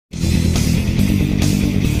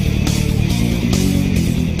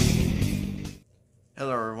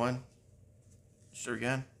Sure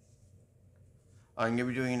again. I'm gonna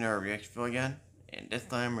be doing a reaction video again, and this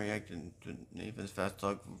time reacting to Nathan's Fast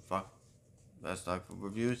Talk Food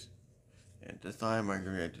reviews. And this time I'm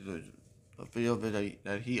gonna react to a video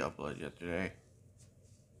that he uploaded yesterday.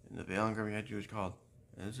 And the video I'm gonna react to is called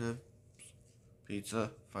Azzips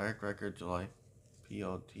Pizza Firecracker July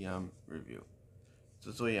POTM review.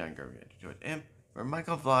 So yeah, I'm gonna react to it. And for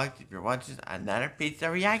Michael Vlogs, if you're watching another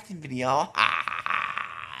pizza reaction video.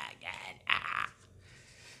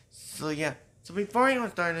 So yeah, so before I even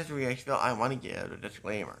start this reaction video, I want to give a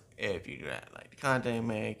disclaimer. If you do not like the content I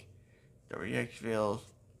make, the reaction videos,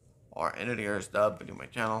 or any of the other stuff I do my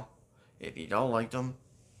channel, if you don't like them,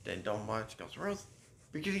 then don't watch Ghost Rose.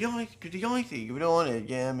 Because you only see you don't want to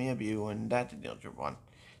give me a view, and that's the damn truth one.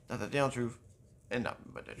 That's the damn truth, and nothing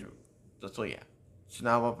but the truth. So yeah, so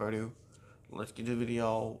now without further ado, let's get to the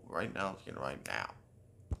video right now. Let's get it right now.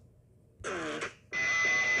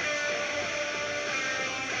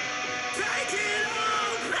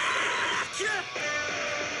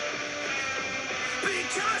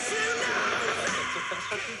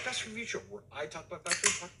 Fast review show where I talk about fast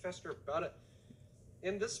food, talk faster about it.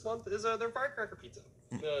 And this month is their Firecracker pizza.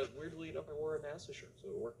 Weirdly enough, I wore a NASA shirt, so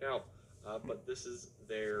it worked out. But this is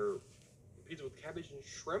their pizza with cabbage and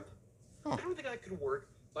shrimp. I don't think that could work,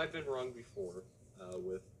 but I've been wrong before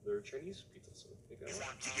with their Chinese pizza. So I think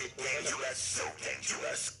dangerous, so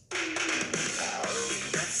dangerous. Oh,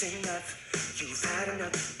 that's enough. You've had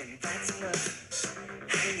enough, and that's enough.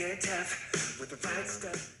 Hang your tough with the right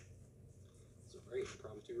stuff. Right, I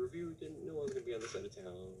promised to review, didn't know I was going to be on this side of town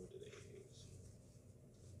today.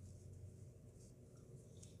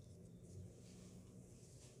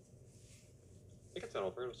 I think it's an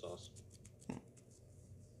Alfredo sauce.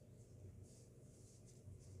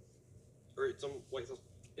 Or it's some white sauce.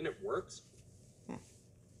 And it works.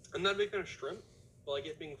 I'm not a big fan of shrimp, but like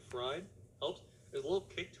it being fried helps. There's a little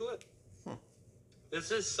kick to it.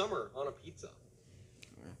 This is summer on a pizza.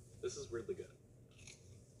 This is weirdly good.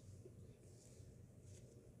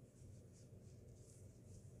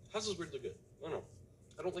 How's this weirdly good? I don't know.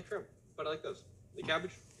 I don't like shrimp, but I like this. The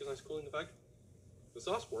cabbage is nice cooling effect. The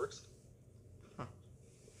sauce works. What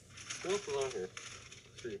else is on here?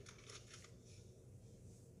 See.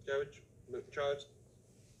 Cabbage, chives,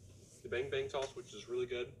 the bang bang sauce, which is really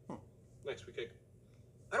good. Nice sweet cake.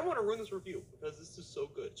 I don't want to ruin this review because this is so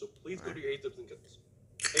good. So please go to your Azzips and get this.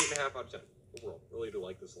 8.5 out of 10 overall. Really do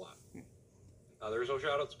like this a lot. There's no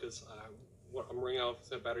shout outs because I'm running out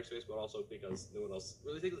of battery space, but also because no one else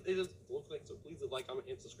really thinks it is a little thing. So please like, comment,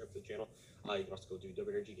 and subscribe to the channel. You can also go to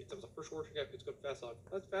WNRG, get the first order check out. It's good fast talk.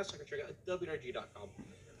 That's fast. I can check out at WNRG.com.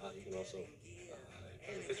 You can also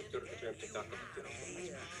Facebook, Twitter, Instagram, TikTok.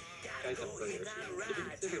 Guys, have a great rest.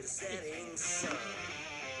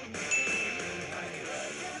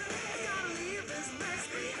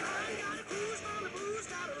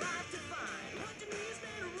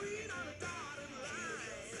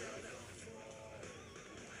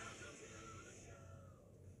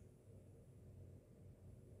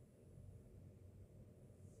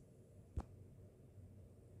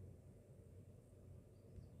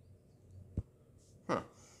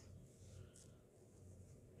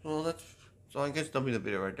 Well, so I guess that'll be the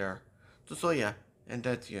video right there. So yeah, and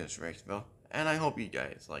that's this reaction video. And I hope you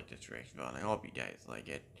guys like this reaction video, and I hope you guys like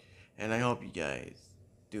it. And I hope you guys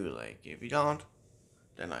do like it. If you don't,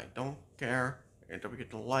 then I don't care. And don't forget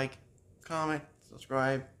to like, comment,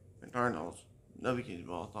 subscribe, and turn those notifications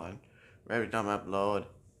bells on every time I upload.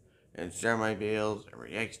 And share my videos, and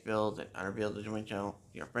reaction videos, and other videos to my channel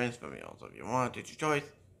to your friends, family, also if you want. It's your choice,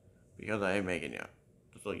 because I ain't making it.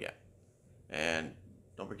 So yeah. And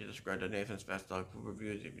don't forget to subscribe to Nathan's Fast Talk Food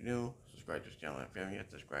Reviews if you're new. Subscribe to this channel if you haven't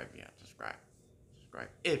yet. Subscribe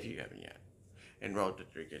if you haven't yet. And road to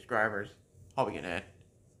 3K subscribers. Hope we can hit.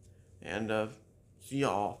 And see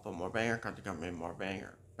y'all for more banger content coming, more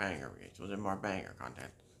banger reactions and more banger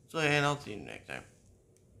content. So yeah, and I'll see you next time.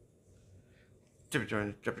 Trippy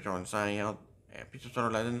Jordan signing out. And peace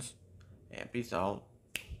out, Legends. And peace out,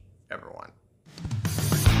 everyone.